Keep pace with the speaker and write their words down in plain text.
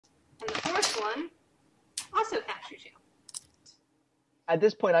one also captures you. At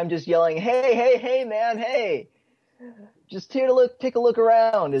this point, I'm just yelling, hey, man, hey! Just here to take a look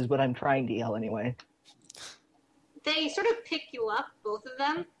around is what I'm trying to yell anyway. They sort of pick you up, both of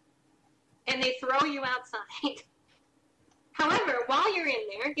them, and they throw you outside. However, while you're in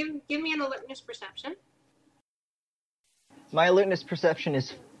there, give me an alertness perception. My alertness perception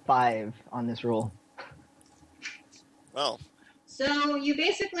is 5 on this roll. Oh. So you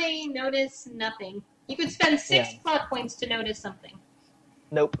basically notice nothing. You could spend 6 plot points to notice something.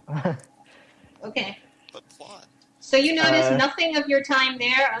 Nope. Okay. But plot. So you notice nothing of your time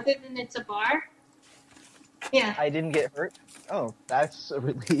there other than it's a bar? Yeah. I didn't get hurt? Oh, that's a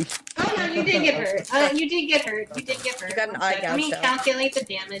relief. Oh, no, you did get hurt. You did get hurt. You got an eye gouge. Let me calculate the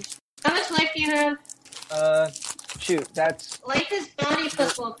damage. How much life do you have? Shoot, that's... Life is body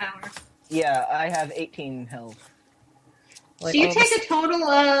plus willpower. Yeah, I have 18 health. So you take a total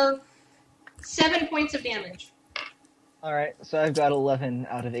of 7 points of damage. Alright, so I've got 11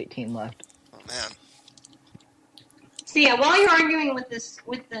 out of 18 left. Oh, man. So yeah, while you're arguing with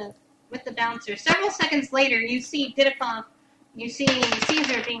the bouncer, several seconds later, you see Didakov, you see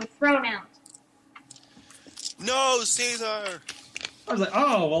Caesar being thrown out. No, Caesar! I was like,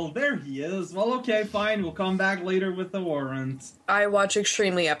 oh, well, there he is. Well, okay, fine. We'll come back later with the warrant. I watch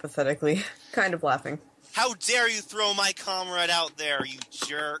extremely apathetically, kind of laughing. How dare you throw my comrade out there, you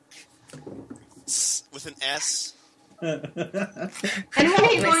jerk! With an S. And what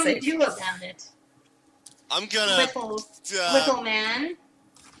are you going to do about it? I'm gonna... Little man.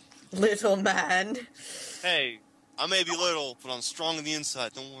 Little man. Hey, I may be little, but I'm strong on the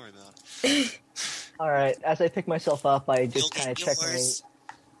inside. Don't worry about it. Alright, as I pick myself up, I just kind of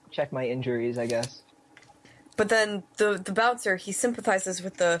check my injuries, I guess. But then the bouncer, he sympathizes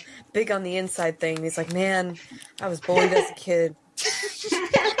with the big on the inside thing. He's like, man, I was bullied as a kid.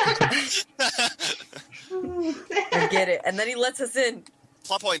 I get it. And then he lets us in.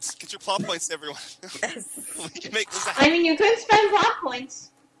 Plot points. Get your plot points, everyone. Yes. We can make this happen. I mean, you could spend plot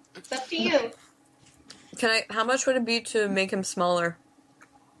points. It's up to you. How much would it be to make him smaller?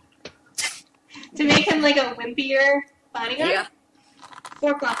 To make him like a wimpier bodyguard? Yeah.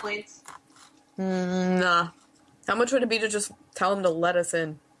 4 plot points. Nah. How much would it be to just tell him to let us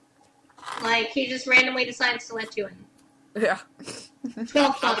in? Like, he just randomly decides to let you in. Yeah.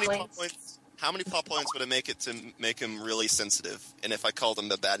 12 plot points. How many plot points would it make it to make him really sensitive? And if I called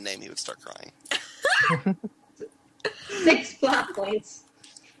him a bad name, he would start crying. 6 plot points.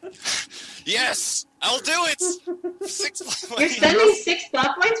 Yes! I'll do it! 6 plot points. You're spending 6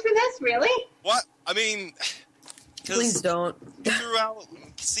 plot points for this? Really? What? I mean... Please don't. You threw out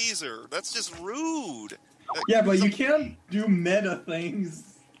Caesar. That's just rude. Yeah, but you can't do meta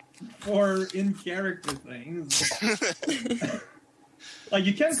things for in-character things. Like,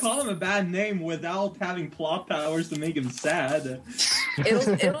 you can't call him a bad name without having plot powers to make him sad.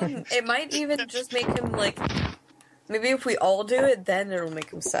 It might even just make him, like... Maybe if we all do it, then it'll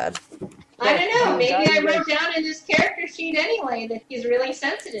make him sad. I don't know. Maybe I wrote down in his character sheet anyway that he's really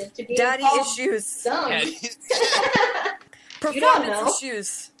sensitive to being Daddy called issues. dumb. Performance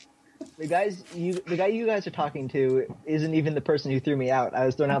issues. The guy you guys are talking to isn't even the person who threw me out. I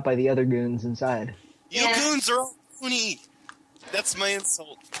was thrown out by the other goons inside. You goons are all goony. That's my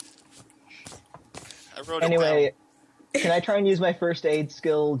insult. I wrote it Anyway, can I try and use my first aid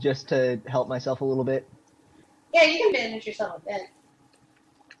skill just to help myself a little bit? Yeah, you can bandage yourself a bit.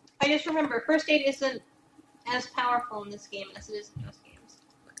 I just remember, first aid isn't as powerful in this game as it is in most games.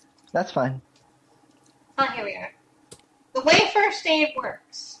 That's fine. Here we are. The way first aid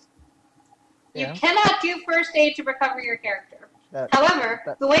works. You cannot do first aid to recover your character.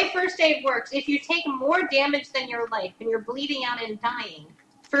 However, the way first aid works, if you take more damage than your life and you're bleeding out and dying,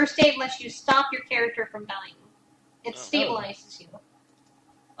 first aid lets you stop your character from dying. It stabilizes you.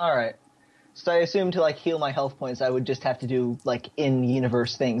 Alright. So I assume to, like, heal my health points, I would just have to do, like,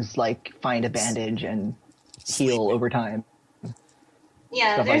 in-universe things, like find a bandage and heal over time.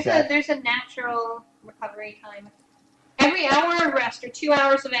 Yeah, there's a natural recovery time. Every hour of rest or 2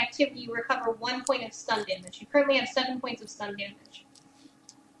 hours of activity, you recover 1 point of stun damage. You currently have 7 points of stun damage.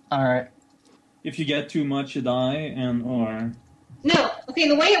 Alright. If you get too much, you die, or... No. Okay,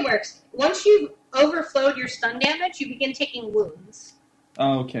 the way it works, once you've overflowed your stun damage, you begin taking wounds.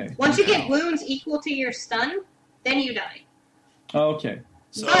 Oh, okay. Once you get wounds equal to your stun, then you die. Oh, okay.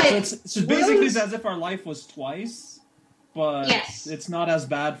 So it's basically as if our life was twice, but it's not as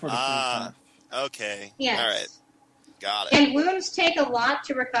bad for the first half. Okay. Yes. All right. Got it. And wounds take a lot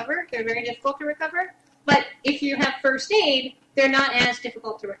to recover. They're very difficult to recover. But if you have first aid, they're not as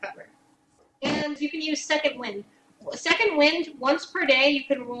difficult to recover. And you can use second wind. second wind, once per day, you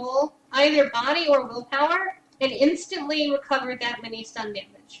can roll either body or willpower and instantly recover that many stun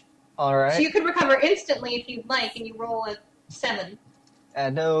damage. Alright. So you can recover instantly if you'd like, and you roll a 7.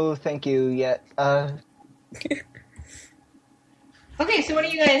 No, thank you yet. Okay, so what are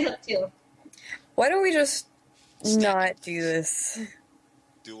you guys up to? Why don't we just not do this?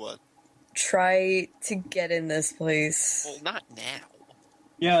 Do what? Try to get in this place. Well, not now.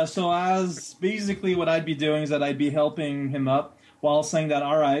 Yeah, so as basically what I'd be doing is that I'd be helping him up while saying that,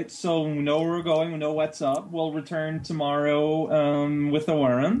 alright, so we know where we're going, we know what's up, we'll return tomorrow with a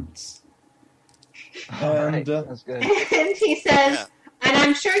warrant. Alright, that's good. And he says, and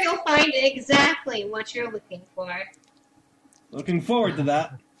I'm sure you'll find exactly what you're looking for. Looking forward to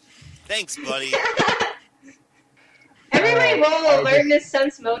that. Thanks, buddy. Everybody roll alertness,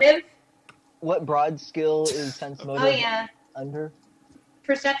 sense motive. What broad skill is sense motive? Oh, yeah. Under?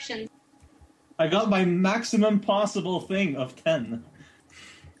 Perception. I got my maximum possible thing of 10.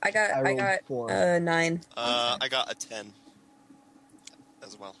 I got 4. 9. I got a 10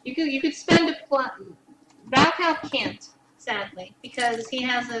 as well. You could spend a plot. Raukau can't, sadly, because he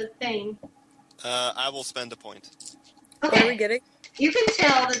has a thing. I will spend a point. Okay. What are we getting? You can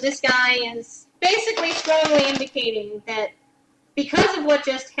tell that this guy is basically strongly indicating that because of what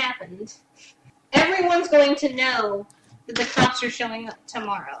just happened, everyone's going to know that the cops are showing up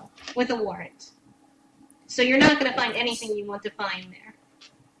tomorrow with a warrant. So you're not going to find anything you want to find there.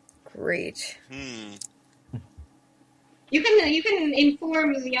 Great. You can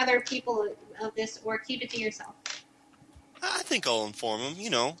inform the other people of this or keep it to yourself. I think I'll inform them. You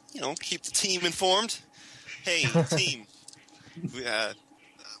know, keep the team informed. Hey, team.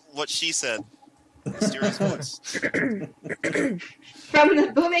 What she said. Mysterious voice.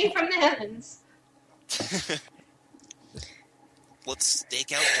 Booming from the heavens. Let's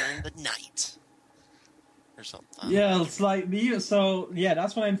stake out during the night. Or something. Yeah, it's like so. Yeah,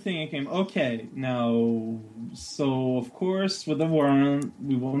 that's what I'm thinking. Okay, now, so of course with the warrant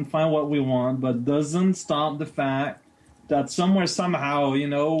we won't find what we want, but doesn't stop the fact that somewhere somehow,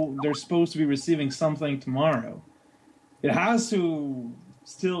 they're supposed to be receiving something tomorrow. It has to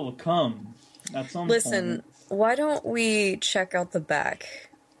still come at some point. Listen, why don't we check out the back?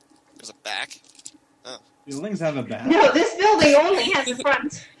 There's a back? Oh. Buildings have a back? No, this building only has a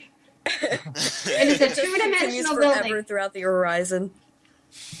front. It is a two-dimensional building. Throughout the horizon.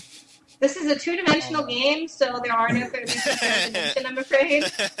 This is a two-dimensional game, so there are no 30% dimension, I'm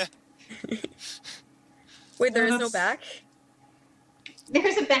afraid. Wait, there is no back?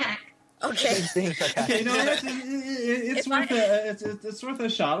 There's a back. Okay. Okay, it's worth a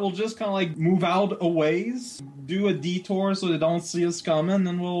shot. We'll just kind of like move out a ways, do a detour so they don't see us coming,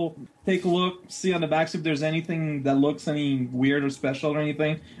 then we'll take a look, see on the back, see if there's anything that looks any weird or special or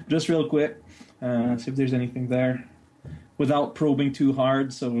anything. Just real quick, see if there's anything there, without probing too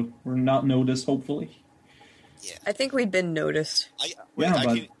hard, so we're not noticed. Hopefully. Yeah. I think we'd been noticed.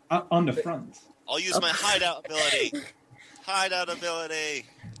 On the front. I'll use my hideout ability. Hideout ability.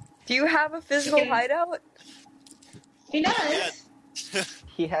 Do you have a physical hideout? He does. Yeah.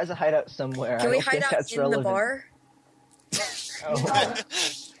 He has a hideout somewhere. Can we hide out in relevant. the bar? Oh.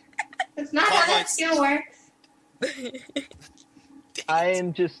 It's not how that skill works. I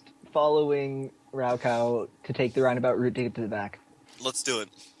am just following Raukau to take the roundabout route to get to the back. Let's do it.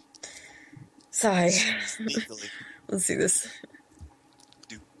 Sigh. Sneakily. Let's do this.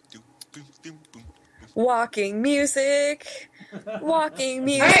 Do, boom, boom, boom. Walking music. Walking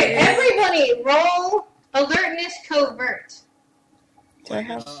music. Alright, everybody roll alertness covert. Do I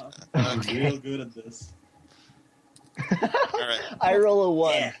have? I'm real good at this. Alright. I roll a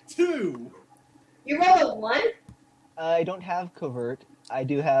 1. Yeah, 2. You roll a 1? I don't have covert. I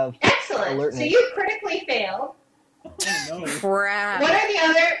do have Excellent. alertness. So you critically fail. Oh, no. Crap. What are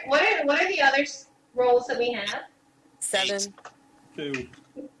the other rolls that we have? 7. 2.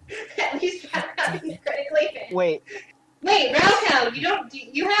 At least you critically fail. Wait, Raukau,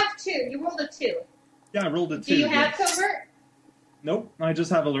 you have 2. You rolled a 2. Yeah, I rolled a 2. Do you have covert? Nope, I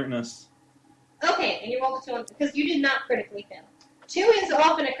just have alertness. Okay, and you rolled a 2 because you did not critically fail. 2 is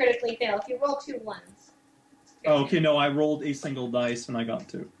often a critically fail if you roll 2 1s. Oh, okay, no, I rolled a single dice and I got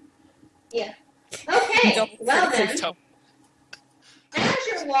 2. Yeah. Okay, well then, as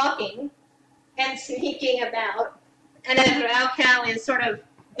you're walking and sneaking about, and as Raukau is sort of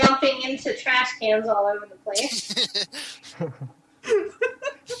bumping into trash cans all over the place,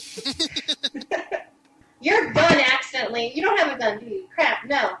 your gun accidentally... You don't have a gun, do you? Crap,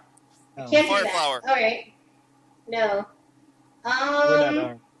 no. You can't do Fire that. flower. Alright. No. we're not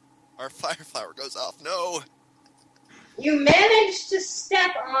armed. Our fire flower goes off. No. You manage to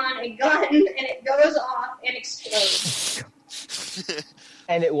step on a gun, and it goes off and explodes.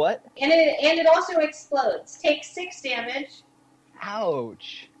 And it what? And it also explodes. Take 6 damage.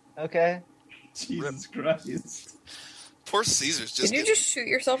 Ouch. Okay. Jesus Christ. Poor Caesar's just. Did you just shoot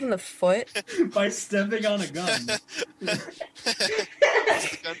yourself in the foot? By stepping on a gun. A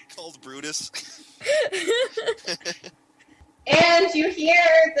gun called Brutus. And you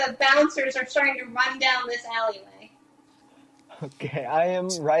hear the bouncers are starting to run down this alleyway. Okay, I am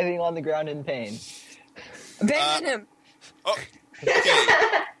writhing on the ground in pain. Abandon him! Oh, okay.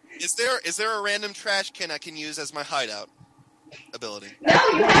 Is there a random trash can I can use as my hideout ability? No,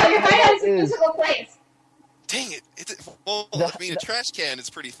 you have your hideout's a physical place. Dang it! A trash can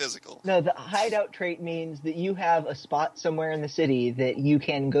is pretty physical. No, the hideout trait means that you have a spot somewhere in the city that you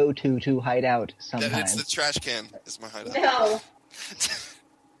can go to hide out sometimes. That it's the trash can is my hideout. No.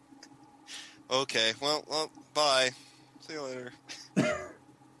 Okay, well, bye. See you later.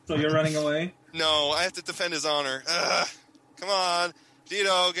 So you're running away? No, I have to defend his honor. Ugh. Come on.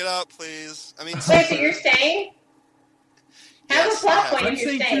 Dito, get up, please. I mean... Wait, so you're staying? Have a plot point I'm if you're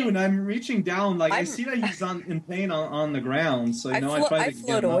staying staying. too, and I'm reaching down, like, I see that he's in pain on the ground, so, I try to float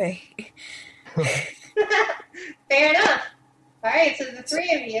get him away. Fair enough. Alright, so the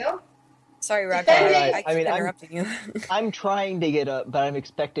 3 of you... Sorry, Rocco. Defending- I keep interrupting you. I'm trying to get up, but I'm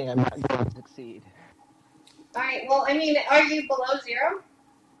expecting I'm not going to succeed. Alright, well, I mean, are you below 0?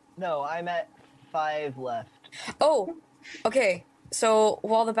 No, I'm at 5 left. Oh, okay. So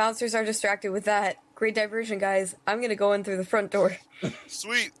while the bouncers are distracted with that, great diversion, guys. I'm gonna go in through the front door.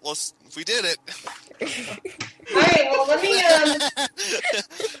 Sweet. Well, we did it. Alright, well, let me,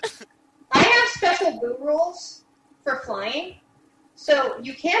 I have special boo rules for flying. So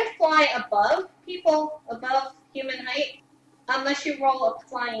you can't fly above people, above human height, unless you roll a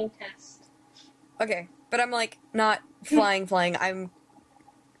flying test. Okay, but I'm like not flying. I'm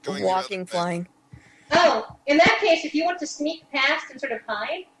walking, flying. Oh, in that case, if you want to sneak past and sort of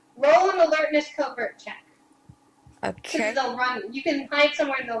hide, roll an alertness covert check. Okay. They'll run. You can hide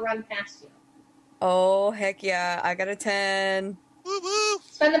somewhere and they'll run past you. Oh, heck yeah. I got a 10. Woo woo.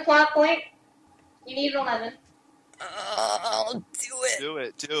 Spend the plot point. You need 11. I'll do it. Do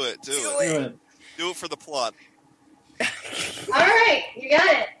it. Do it. Do it for the plot. Alright, you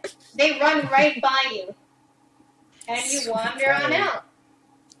got it. They run right by you. And you wander on out.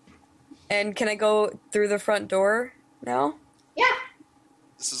 And can I go through the front door now? Yeah.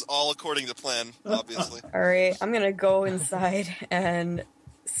 This is all according to plan, obviously. Alright, I'm gonna go inside and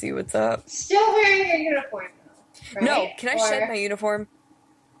see what's up. Still wearing your uniform, though. Right? No, can I shed my uniform?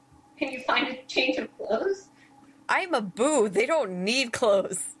 Can you find a change of clothes? I'm a boo. They don't need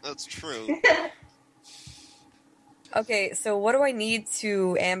clothes. That's true. Okay, so what do I need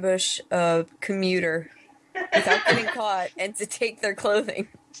to ambush a commuter without getting caught and to take their clothing?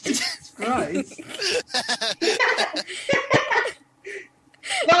 Christ.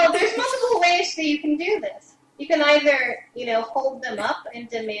 Well, there's multiple ways that you can do this. You can either, hold them up and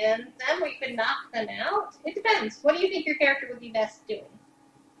demand them, or you can knock them out. It depends. What do you think your character would be best doing?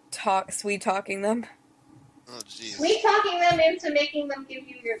 Sweet talking them. Oh, jeez. Sweet talking them into making them give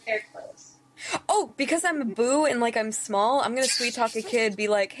you their clothes. Oh, because I'm a boo and I'm small, I'm gonna sweet talk a kid, be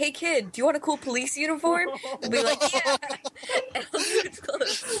like, "Hey kid, do you want a cool police uniform?" They'll be like, "Yeah." And I'll give it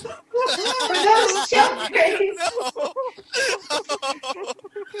clothes. For those children.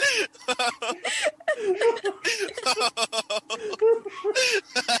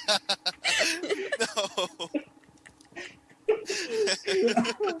 No.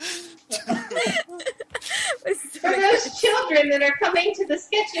 For those children that are coming to the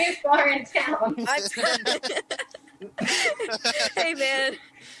sketchiest bar in town. Hey man,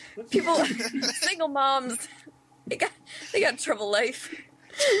 people, single moms, they got trouble life.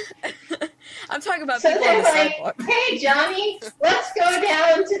 I'm talking about So people on they're the like, sidewalk. "Hey Johnny, let's go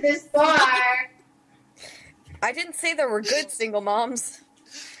down to this bar." I didn't say there were good single moms.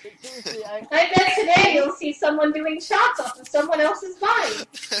 Seriously, I bet today you'll see someone doing shots off of someone else's body.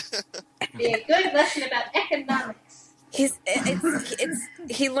 Be a good lesson about economics.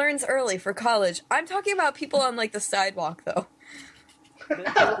 He learns early for college. I'm talking about people on the sidewalk though.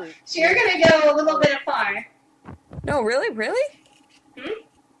 Oh, so you're gonna go a little bit afar. No, really? Hmm?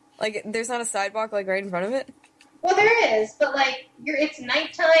 There's not a sidewalk right in front of it? Well, there is, but it's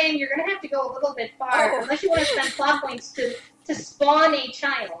nighttime. You're gonna have to go a little bit far, Oh. unless you want to spend plot points to spawn a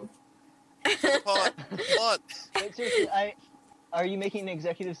child. Plot. But seriously, are you making an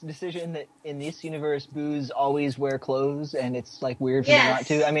executive decision that in this universe, boos always wear clothes, and it's weird for them not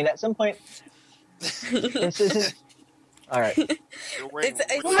to? I mean, at some point, this isn't. All right. It's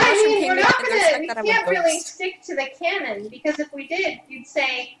well, I mean, we're not we we can't really stick to the canon, because if we did, you'd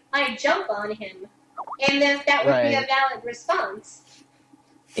say, I jump on him. And then that would be a valid response.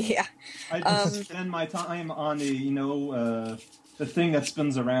 Yeah. I just spend my time on the thing that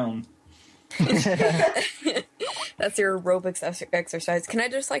spins around. That's your aerobics exercise. Can I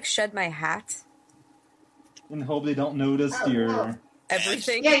just, shed my hat? And hope they don't notice your...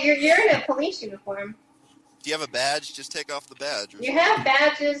 Everything? Yeah, you're in a police uniform. Do you have a badge? Just take off the badge. You have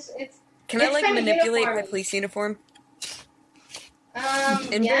badges. Can I manipulate my police uniform?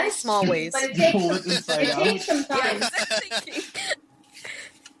 In very small ways. But it takes some time.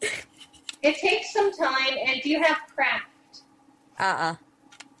 It takes some time, and do you have craft?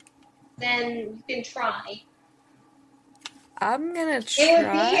 Then you can try. I'm gonna try. It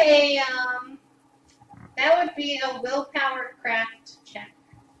would be that would be a willpower craft check.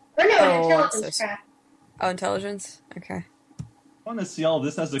 Or no, intelligence craft. Oh, intelligence? Okay. I want to see all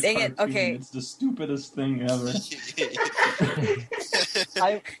this as a cartoon. Okay. It's the stupidest thing ever.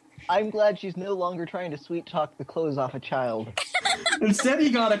 I'm glad she's no longer trying to sweet talk the clothes off a child. Instead,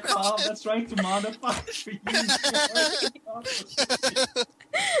 he got a cop that's trying to modify for you.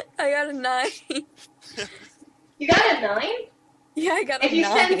 I got a 9. You got a 9? Yeah, I got a 9. If you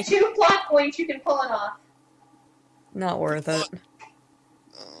spend 2 plot points, you can pull it off. Not worth it.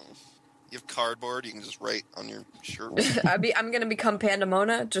 You have cardboard, you can just write on your shirt. I'm gonna become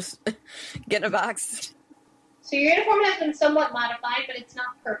Pandemona, just get in a box. So your uniform has been somewhat modified, but it's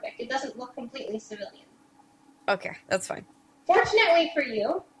not perfect. It doesn't look completely civilian. Okay, that's fine. Fortunately for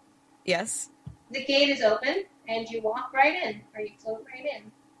you, yes, the gate is open, and you walk right in, or you float right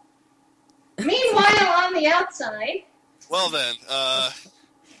in. Meanwhile, on the outside... Well then,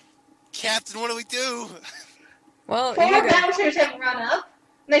 Captain, what do we do? Well, 4 bouncers have run up,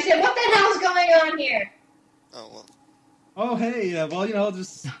 and they said, what the hell's going on here? Oh, well. Oh, hey,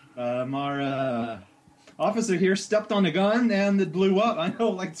 just our officer here stepped on a gun, and it blew up. I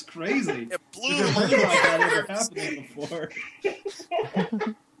know, it's crazy. It blew up. Never heard about that ever happening before.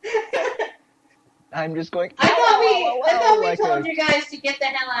 I'm just going... I thought we told you guys to get the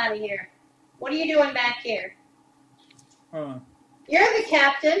hell out of here. What are you doing back here? You're the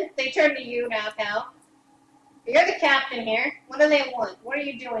captain. They turn to you now, pal. You're the captain here. What do they want? What are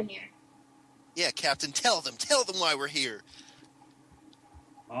you doing here? Yeah, Captain, tell them why we're here.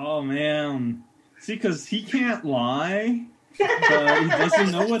 Oh, man. See, because he can't lie, but he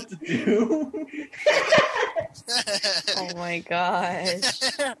doesn't know what to do. Oh, my gosh.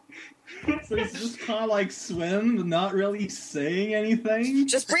 So he's just kind of swim, but not really saying anything.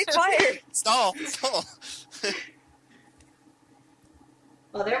 Just breathe fire. Stall.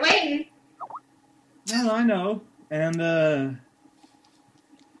 Well, they're waiting. Yeah, I know. And,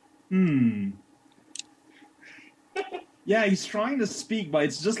 yeah, he's trying to speak, but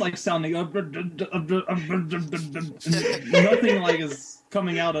it's just sounding nothing is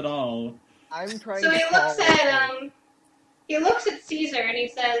coming out at all. I'm trying. So he looks at Caesar and he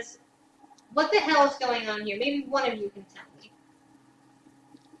says, "What the hell is going on here? Maybe one of you can tell me."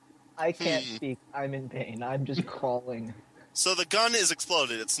 I can't speak. I'm in pain. I'm just crawling. So the gun is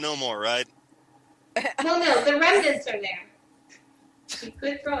exploded. It's no more, right? No, the remnants are there. You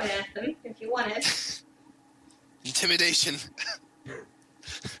could throw it at them if you wanted. Intimidation.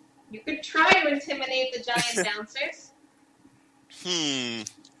 You could try to intimidate the giant bouncers.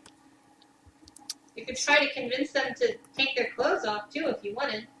 You could try to convince them to take their clothes off, too, if you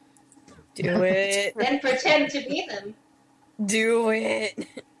wanted. Do it. Then pretend to be them. Do it.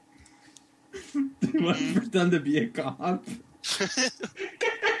 Do you want to pretend to be a cop? Do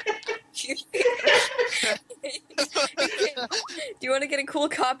you want to get a cool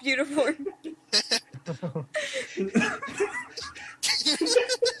cop uniform?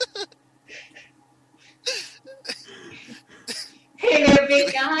 Hey there,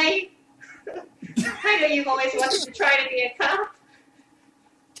 big guy. I know you've always wanted to try to be a cop.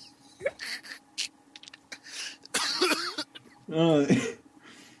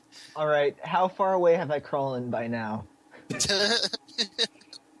 All right, how far away have I crawled by now?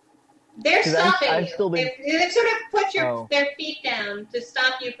 They're stopping I've you. still been... They've sort of put their feet down to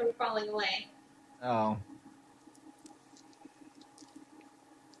stop you from crawling away. Oh.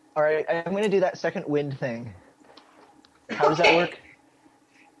 All right, I'm going to do that second wind thing. How does that work?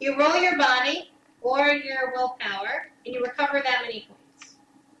 You roll your body or your willpower, and you recover that many points.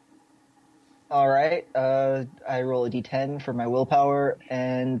 All right, I roll a d10 for my willpower,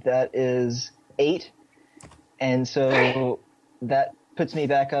 and that is 8. And so that puts me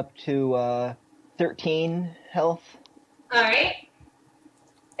back up to 13 health. All right.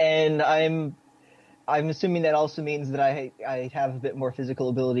 And I'm I'm assuming that also means that I have a bit more physical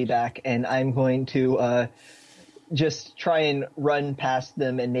ability back, and I'm going to just try and run past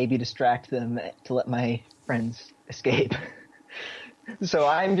them and maybe distract them to let my friends escape. So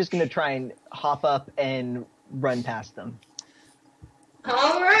I'm just going to try and hop up and run past them.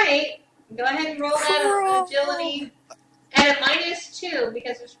 All right. Go ahead and roll that agility at a -2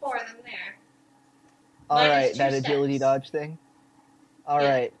 because there's 4 of them there. All right, that agility dodge thing? All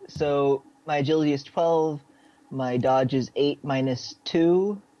right, so my agility is 12, my dodge is 8 minus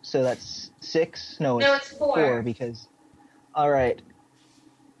 2, so that's 6. No, it's 4 because... All right,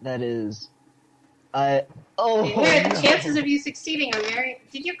 that is... The chances of you succeeding are very...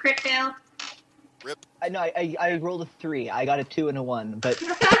 Did you crit fail? Rip. I rolled a 3. I got a 2 and a 1, but...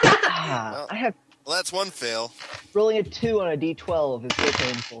 Well, I have... Well, that's one fail. Rolling a 2 on a d12 is so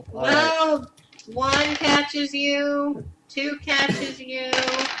painful. All right. 1 catches you, 2 catches you,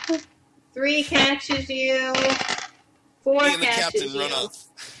 3 catches you, 4 Me and the catches captain you. run off.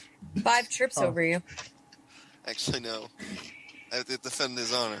 5 trips over you. Actually, no. I have to defend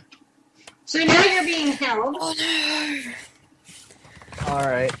his honor. So now you're being held. Oh no!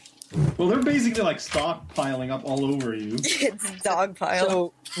 Alright. Well, they're basically like stockpiling up all over you. It's dogpile.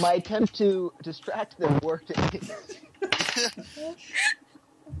 So, my attempt to distract them worked at least.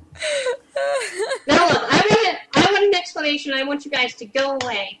 Now look, I want an explanation. I want you guys to go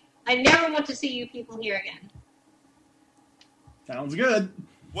away. I never want to see you people here again. Sounds good.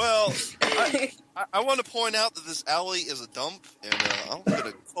 Well, I want to point out that this alley is a dump, and I'm going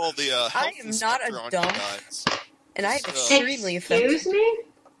to call the health I am not inspector a on dump. you guys. And I am extremely offended. Excuse me?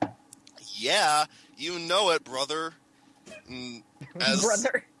 Yeah, you know it, brother.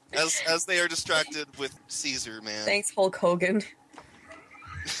 Brother. As they are distracted with Caesar, man. Thanks, Hulk Hogan.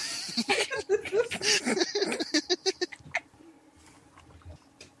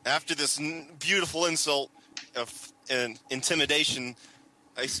 After this beautiful insult of intimidation,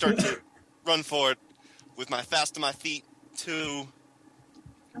 I start to run for it with my fast to my feet 2.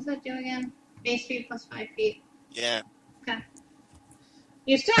 What's that do again? Base speed plus 5 feet. Yeah. Okay.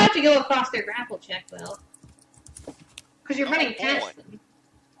 You still have to go across their grapple check, though. Because you're running past them.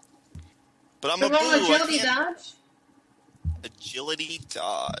 But I'm so a roll boo. agility dodge? Agility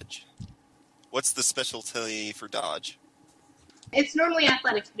dodge. What's the specialty for dodge? It's normally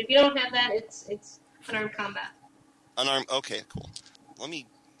athletics, but if you don't have that, it's unarmed combat. Unarmed? Okay, cool. Let me...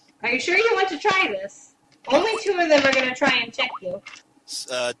 Are you sure you want to try this? Only 2 of them are going to try and check you.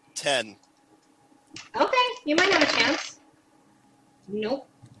 10. Okay, you might have a chance. Nope.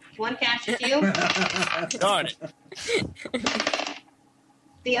 1 catches you. Darn it.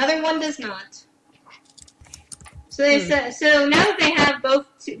 The other one does not. So they said. So now that they have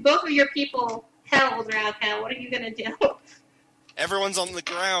both of your people held, Raukau, what are you going to do? Everyone's on the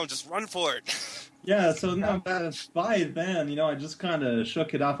ground. Just run for it. Yeah, so now by then, I just kind of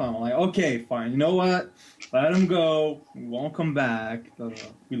shook it up. I'm like, okay, fine. You know what? Let him go. We won't come back.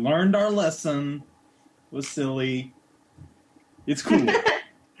 We learned our lesson. It was silly. It's cool.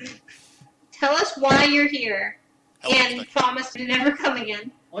 Tell us why you're here. And promise to never come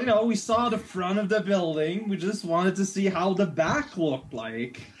again. Well, we saw the front of the building. We just wanted to see how the back looked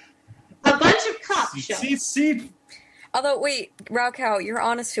like. A bunch of cops show. See. Although, wait, Raukau, you're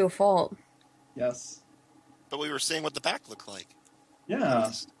honest to a fault. Yes. But we were seeing what the back looked like.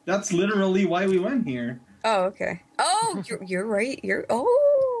 Yeah, that's literally why we went here. Oh, okay. Oh, you're right.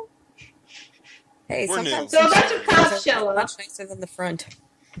 Oh. Hey, We're sometimes new. So a bunch of cops show up. Much nicer than the front.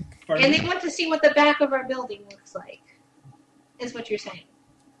 And they want to see what the back of our building looks like, is what you're saying.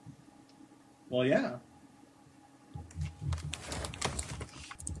 Well, yeah.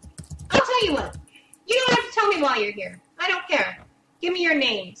 I'll tell you what. You don't have to tell me why you're here. I don't care. Give me your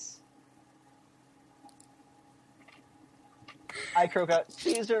names. I croak out,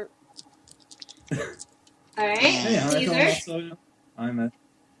 Caesar. Alright, Hey, Caesar.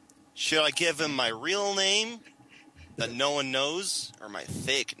 Should I give him my real name that no one knows, or my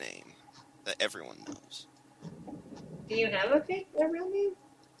fake name that everyone knows? Do you have a real name?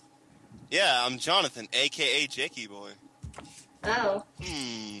 Yeah, I'm Jonathan, a.k.a. Jakey Boy. Oh.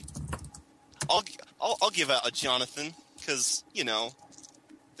 I'll give out a Jonathan, because,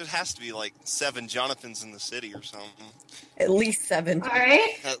 there has to be, 7 Jonathans in the city or something. At least 7.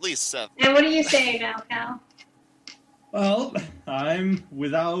 Alright. At least 7. And what do you say now, Cal? Well, I'm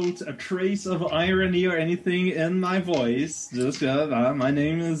without a trace of irony or anything in my voice. Just, my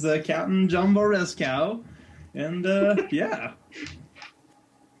name is Captain Jumbo Rescow. And, yeah.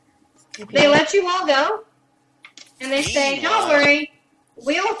 They let you all go. And they say, don't worry.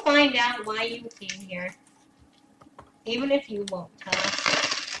 We'll find out why you came here. Even if you won't tell us.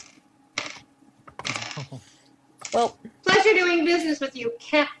 Well, pleasure doing business with you,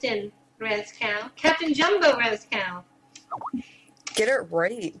 Captain Rezcow. Captain Jumbo Rezcow. get it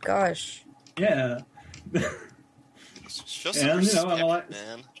right. Gosh. Yeah. Show some And, respect, I'm like,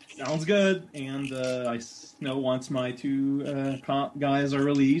 man. sounds good. And once my two cop guys are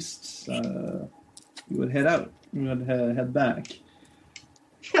released, we would head out. We would head back.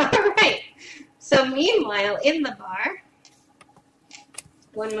 All right. So meanwhile, in the bar,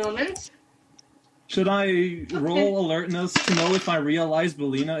 one moment. Should I roll alertness to know if I realize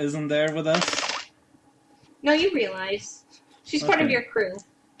Belina isn't there with us? No, you realize she's part of your crew.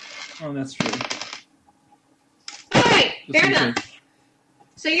 Oh, that's true. All right, Just fair in enough. case.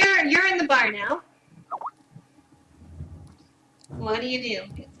 So you're in the bar now. What do you do?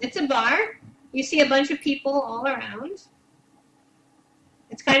 It's a bar. You see a bunch of people all around.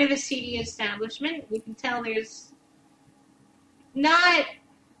 It's kind of a seedy establishment. You can tell there's not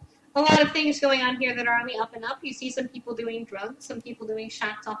a lot of things going on here that are on the up and up. You see some people doing drugs, some people doing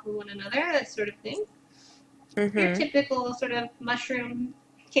shots off of one another, that sort of thing. Mm-hmm. Your typical sort of mushroom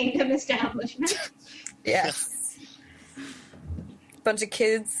kingdom establishment. Yes. Bunch of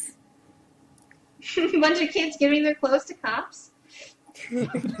kids. Bunch of kids giving their clothes to cops.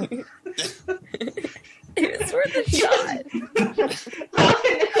 It was worth a shot.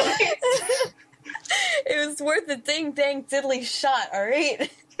 It was worth a ding dang diddly shot, alright?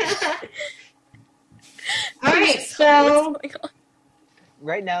 Alright, so what's going on?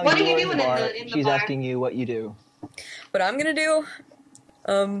 Right now, What are you you're doing the bar. in the She's bar? asking you what you do. What I'm gonna do,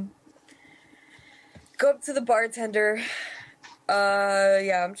 go up to the bartender.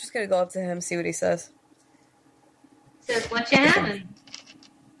 Yeah, I'm just gonna go up to him, see what he says. says, what you having?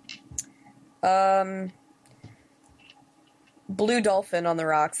 Blue dolphin on the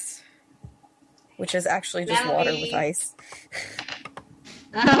rocks, which is actually just That'll water be- with ice.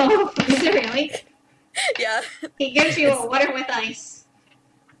 Oh, is it really? Yeah. He gives you a water with ice.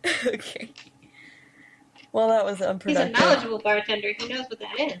 Okay. Well, that was He's a unproductive. knowledgeable bartender. He knows what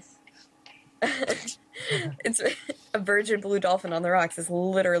that is. It's a virgin blue dolphin on the rocks. It's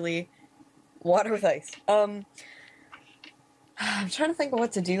literally water with ice. I'm trying to think of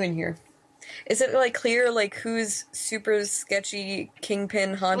what to do in here. Is it like clear like who's super sketchy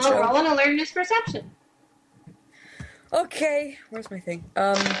kingpin honcho? Well, roll an alertness perception. Okay, where's my thing?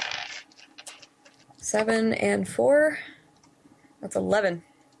 7 and 4. That's 11.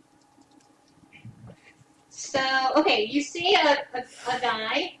 So, okay, you see a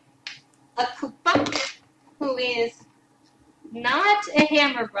guy, a Koopa, who is not a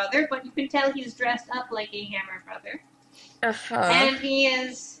Hammer Brother, but you can tell he's dressed up like a Hammer Brother. Uh-huh. And he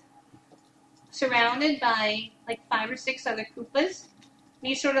is surrounded by like 5 or 6 other Koopas. And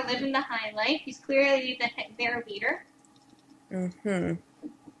he's sort of living the high life. He's clearly their leader. Mm-hmm.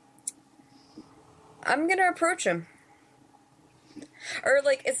 I'm gonna approach him. Or,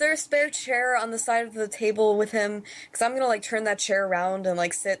 like, is there a spare chair on the side of the table with him? Because I'm gonna, like, turn that chair around and,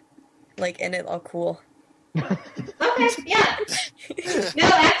 like, sit, like, in it all cool. Okay, yeah. No,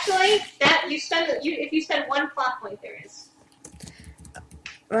 actually, that if you spend 1 plot point, there is.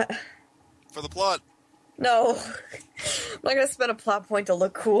 For the plot. No. I'm not gonna spend a plot point to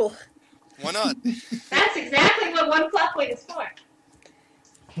look cool. Why not? That's exactly what 1 plot point is for.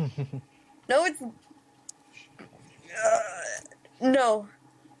 No, it's... no.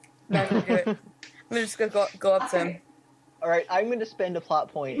 Not gonna do it. I'm just gonna go up to him. All right, I'm going to spend a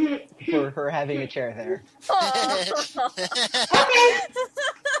plot point for her having a chair there. Okay,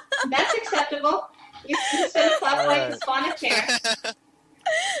 that's acceptable. You spend a plot point to spawn a chair.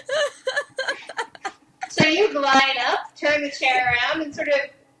 So you glide up, turn the chair around, and sort of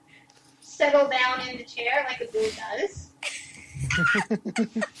settle down in the chair like a boo does.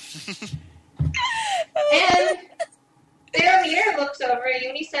 And their leader looks over at you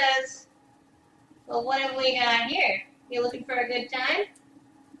and he says, well, what have we got here? You looking for a good time?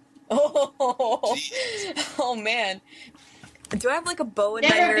 Oh man. Do I have like a bow in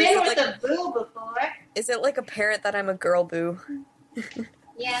my Never hair? been with a boo before. Is it like apparent that I'm a girl boo?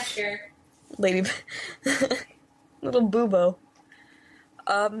 Yeah, sure. Lady. Little boobo.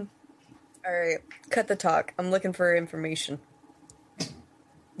 Alright. Cut the talk. I'm looking for information.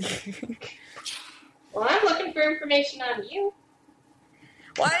 Well, I'm looking for information on you.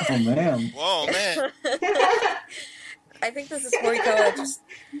 What? Oh, man. Whoa, man. I think this is Moriko just,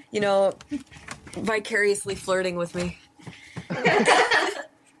 vicariously flirting with me. That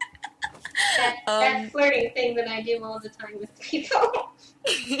flirting thing that I do all the time with people.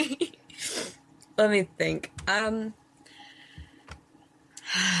 Let me think.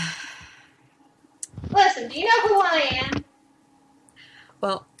 Listen, do you know who I am?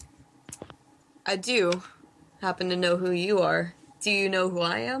 Well, I do happen to know who you are. Do you know who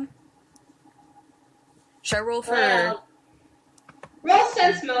I am? Should I roll for... roll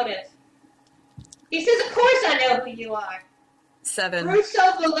sense motive. He says, of course I know who you are. 7. Russo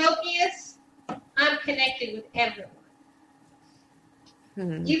Volopius, I'm connected with everyone.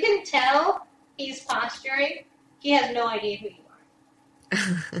 You can tell he's posturing. He has no idea who you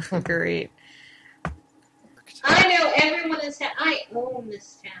are. Great. I know everyone in this town. I own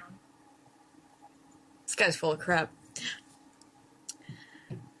this town. This guy's full of crap.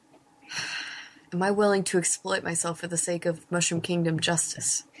 Am I willing to exploit myself for the sake of Mushroom Kingdom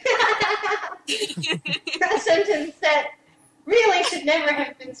justice? That sentence that really should never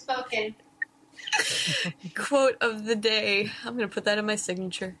have been spoken. Quote of the day. I'm going to put that in my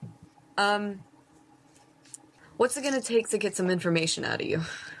signature. What's it going to take to get some information out of you?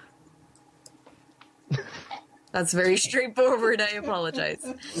 That's very straightforward. I apologize.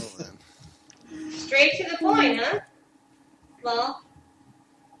 Straight to the point, huh? Well,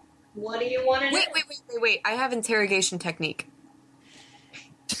 what do you want to know? Wait. I have interrogation technique.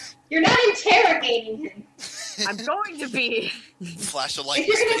 You're not interrogating him. I'm going to be. Flash a light. If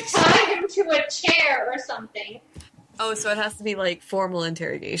you're going to tie him to a chair or something. Oh, so it has to be like formal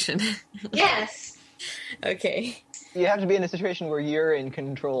interrogation. Yes. Okay. You have to be in a situation where you're in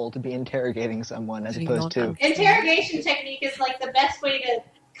control to be interrogating someone as opposed to... Interrogation technique is like the best way to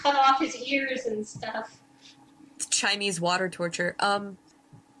cut off his ears and stuff. It's Chinese water torture.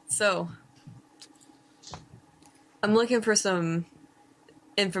 So I'm looking for some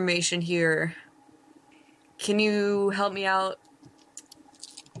information here. Can you help me out?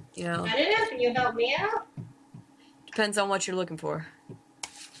 You know. I don't know. Can you help me out? Depends on what you're looking for.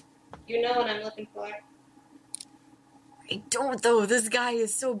 You know what I'm looking for. I don't, though. This guy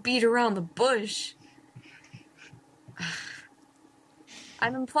is so beat around the bush.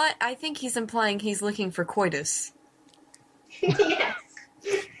 I think he's implying he's looking for coitus. Yes.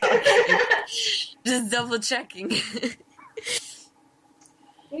 Just double checking.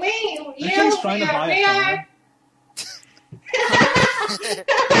 Wait, he's trying to buy we are.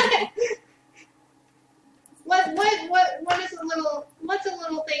 What's a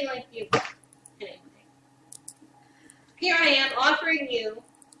little thing like you? Anyway. Here I am offering you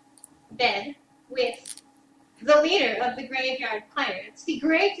bed with the leader of the Graveyard Pirates, the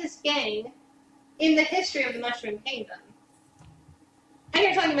greatest gang in the history of the Mushroom Kingdom. And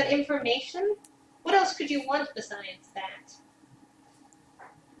you're talking about information? What else could you want besides that?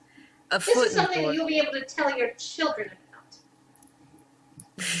 This is something that you'll be able to tell your children about.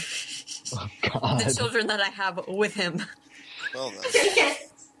 Oh, God. The children that I have with him. Well, then. Yes.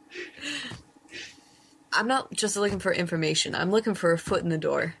 I'm not just looking for information. I'm looking for a foot in the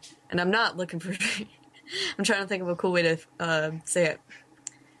door. And I'm not looking for... I'm trying to think of a cool way to say it.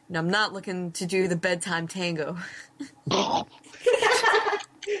 And I'm not looking to do the bedtime tango.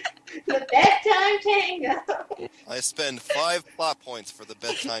 The bedtime tango. I spend 5 plot points for the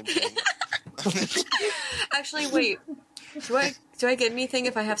bedtime tango. Actually, wait. Do I get anything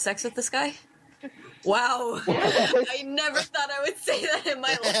if I have sex with this guy? Wow. I never thought I would say that in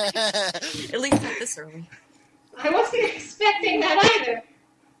my life. At least not this early. I wasn't expecting that either.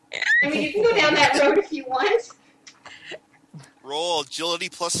 I mean, you can go down that road if you want. Roll agility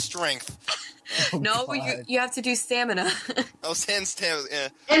plus strength. Oh, no, you have to do stamina. Oh, stamina, yeah.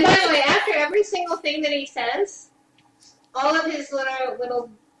 And by the way, after every single thing that he says, all of his little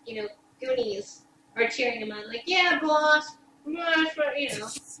goonies are cheering him on. Like, yeah, boss.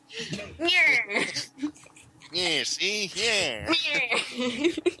 Yeah, See? Yeah.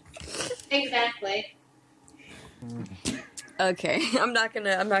 Exactly. Okay, I'm not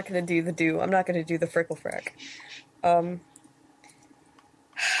gonna do the frickle frack.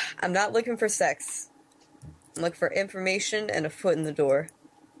 I'm not looking for sex. I'm looking for information and a foot in the door.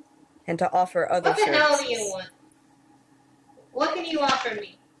 And to offer other What the services. hell do you want? What can you offer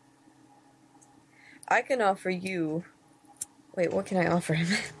me? I can offer you... Wait, what can I offer him?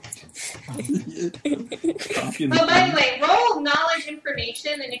 Oh, by the way, roll knowledge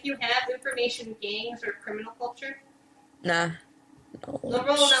information, and if you have information gangs or criminal culture... Nah. No,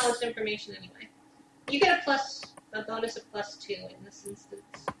 roll knowledge information anyway. You get a bonus of +2 in this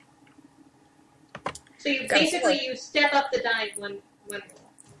instance. So you step up the die one roll.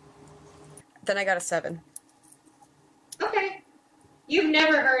 Then I got a 7. Okay. You've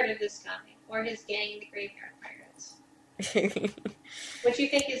never heard of this guy or his gang, the Graveyard Pirates. Which you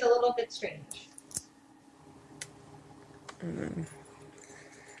think is a little bit strange.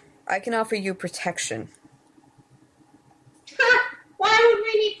 I can offer you protection. Why would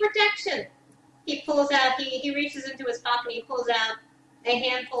we need protection? He pulls out, he reaches into his pocket and he pulls out a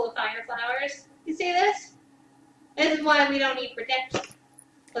handful of fire flowers You see this? This is why we don't need protection.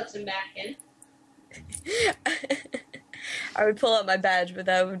 Puts him back in. I would pull out my badge, but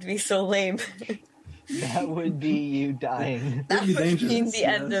that would be so lame. That would be you dying. That would dangerous, mean the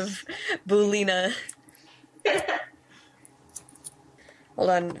end of Bulina. Hold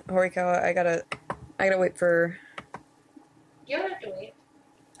on, Horikawa, I gotta wait for... You don't have to wait.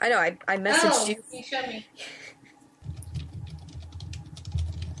 I know, I messaged you. You showed me.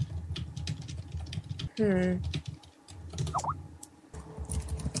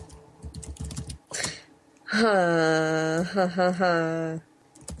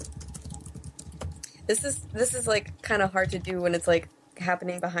 This is like kind of hard to do when it's like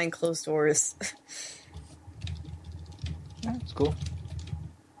happening behind closed doors. That's cool.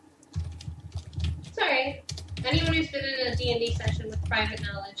 Sorry. Anyone who's been in a D&D session with private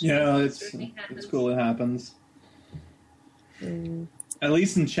knowledge. Yeah, knows it's this sort of thing happens. cool. It happens. At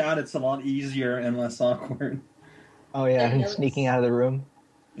least in chat, it's a lot easier and less awkward. Oh yeah, and sneaking out of the room.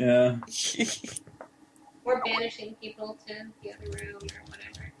 Yeah. Or banishing people to the other room or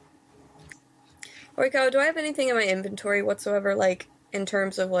whatever. Horikawa, do I have anything in my inventory whatsoever, like, in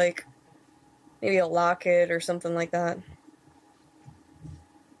terms of, like, maybe a locket or something like that?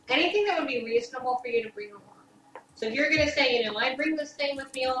 Anything that would be reasonable for you to bring along. So if you're going to say, I bring this thing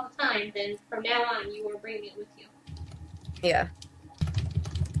with me all the time, then from now on you are bringing it with you. Yeah.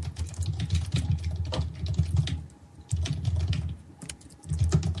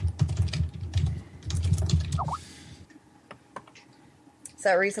 Is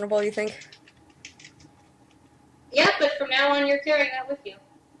that reasonable, you think? Yeah, but from now on you're carrying that with you.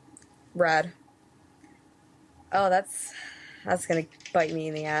 Rad. Oh, that's gonna bite me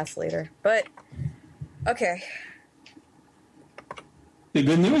in the ass later. But, okay. The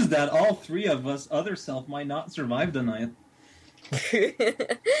good news is that all three of us, other self, might not survive the night. So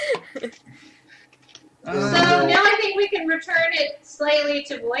now I think we can return it slightly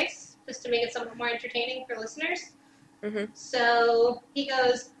to voice, just to make it somewhat more entertaining for listeners. Mm-hmm. So he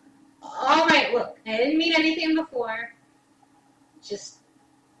goes, all right, look, I didn't mean anything before. Just,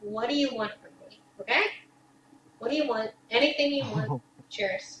 what do you want from me, okay? What do you want? Anything you want.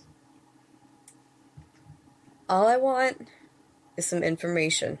 Cheers. All I want is some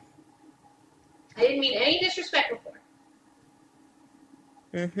information. I didn't mean any disrespect before.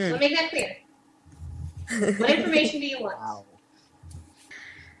 Mm-hmm. So make that clear. What information do you want? Wow.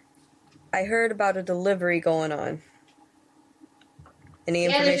 I heard about a delivery going on. Any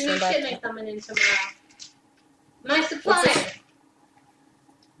information there's a new about shipment coming in tomorrow. My supplier.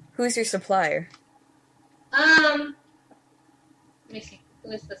 Who's your supplier? Let me see.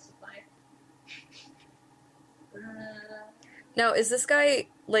 Who is the supplier? Now, is this guy,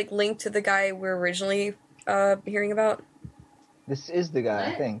 like, linked to the guy we're originally hearing about? This is the guy,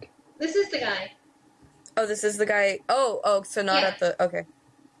 What? I think. This is the guy. Oh, this is the guy... Oh, so not Yeah. at the... Okay.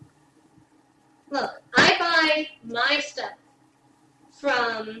 Look, I buy my stuff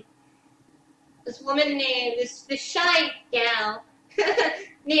from this woman named, this shy gal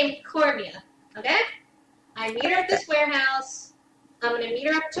named Cormia, okay? I meet her at this warehouse. I'm going to meet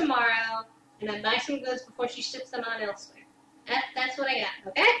her up tomorrow, and I buy some goods before she ships them on elsewhere. That's what I got,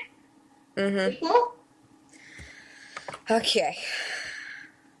 okay? Mm-hmm. We cool? Okay.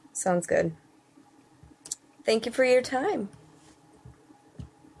 Sounds good. Thank you for your time.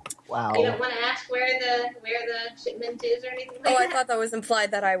 Wow. You don't want to ask where the shipment is or anything like Oh, that? I thought that was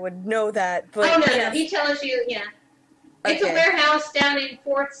implied that I would know that, but... Oh, no, yes. he tells you, yeah. It's a Okay. warehouse down in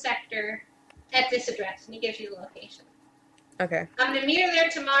 4th Sector at this address, and he gives you the location. Okay. I'm going to meet her there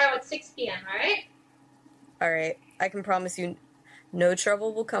tomorrow at 6 p.m., alright? Alright. I can promise you no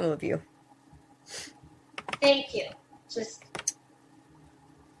trouble will come of you. Thank you. Just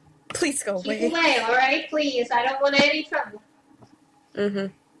Please go keep away. away, alright? Please, I don't want any trouble. Mm-hmm.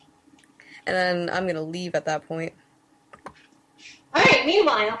 And then I'm gonna leave at that point. Alright,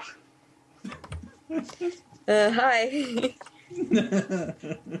 meanwhile. Hi.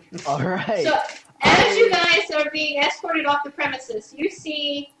 All right. So, as you guys are being escorted off the premises, you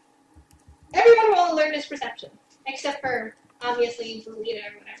see everyone roll alertness perception. Except for, obviously, Lolita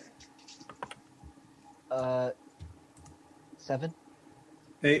or whatever. 7.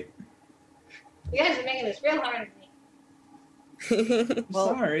 8. You guys are making this real hard on me.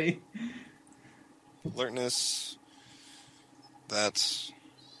 Well- Sorry. Alertness. That.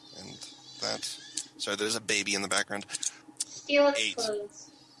 And that. Sorry, there's a baby in the background. Steal its 8. clothes.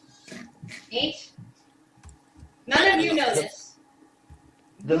 8? None of you know this.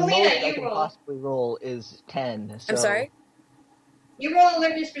 The Lolita, most I you can roll. possibly roll is 10. So I'm sorry? You roll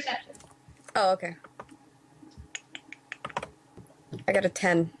alertness perception. Oh, okay. I got a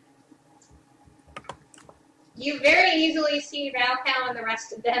 10. You very easily see Raocow and the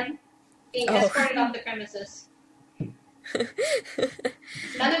rest of them being escorted off the premises. None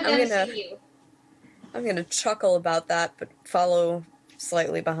of them see you. I'm gonna chuckle about that, but follow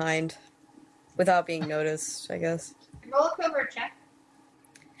slightly behind. Without being noticed, I guess. Roll a covert check.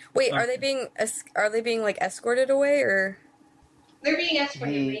 Wait, are they being like escorted away, or? They're being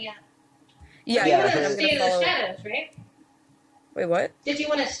escorted away, yeah. Yeah, you want to stay in the shadows, right? Wait, what? Did you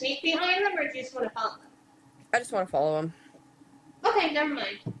want to sneak behind them, or did you just want to follow them? I just want to follow them. Okay, never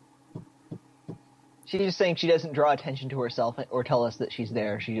mind. She's just saying she doesn't draw attention to herself or tell us that she's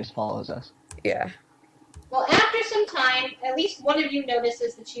there. She just follows us. Yeah. Well, after some time, at least one of you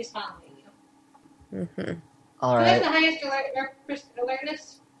notices that she's following you. Mm-hmm. All Who right. has the highest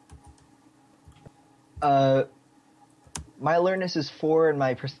alertness? My alertness is 4 and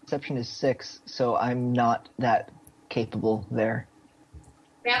my perception is 6, so I'm not that capable there.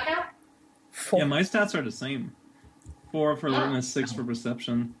 Raocow? 4. Yeah, my stats are the same. 4 for alertness, 6 for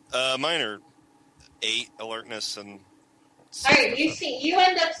perception. Mine are 8 alertness and 6 Alright, you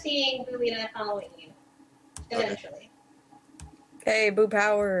end up seeing Bulina following you. Eventually. Hey, Boo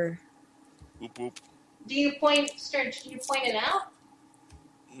Power. Whoop whoop. Do you point it out?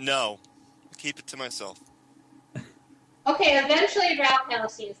 No. Keep it to myself. Okay, eventually Raocow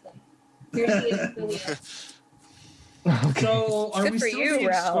sees them. Here sees Bulina. Okay. So, are Good we for still you, being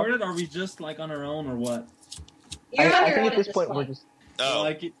Ralph. escorted, or are we just, like, on our own, or what? You're on I your think own at this point we're just... Oh.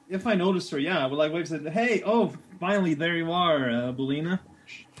 Like, if I noticed her, yeah, I would, like, wave and say, hey, finally, there you are, Bulina.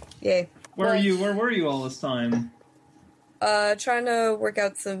 Yay. Where were you all this time? Trying to work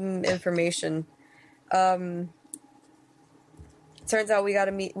out some information. Turns out we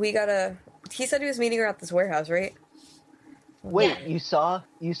gotta meet. He said he was meeting her at this warehouse, right? Wait, Yeah.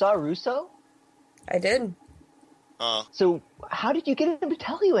 you saw Russo? I did. So how did you get him to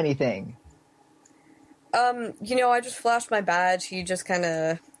tell you anything? I just flashed my badge.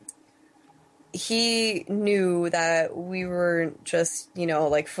 He knew that we weren't just,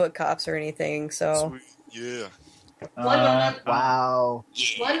 like foot cops or anything, so. Sweet. Yeah. One moment. Wow.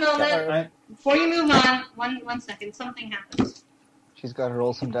 Yeah. One moment. Before you move on, one second. Something happens. She's got to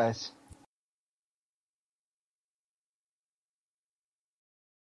roll some dice.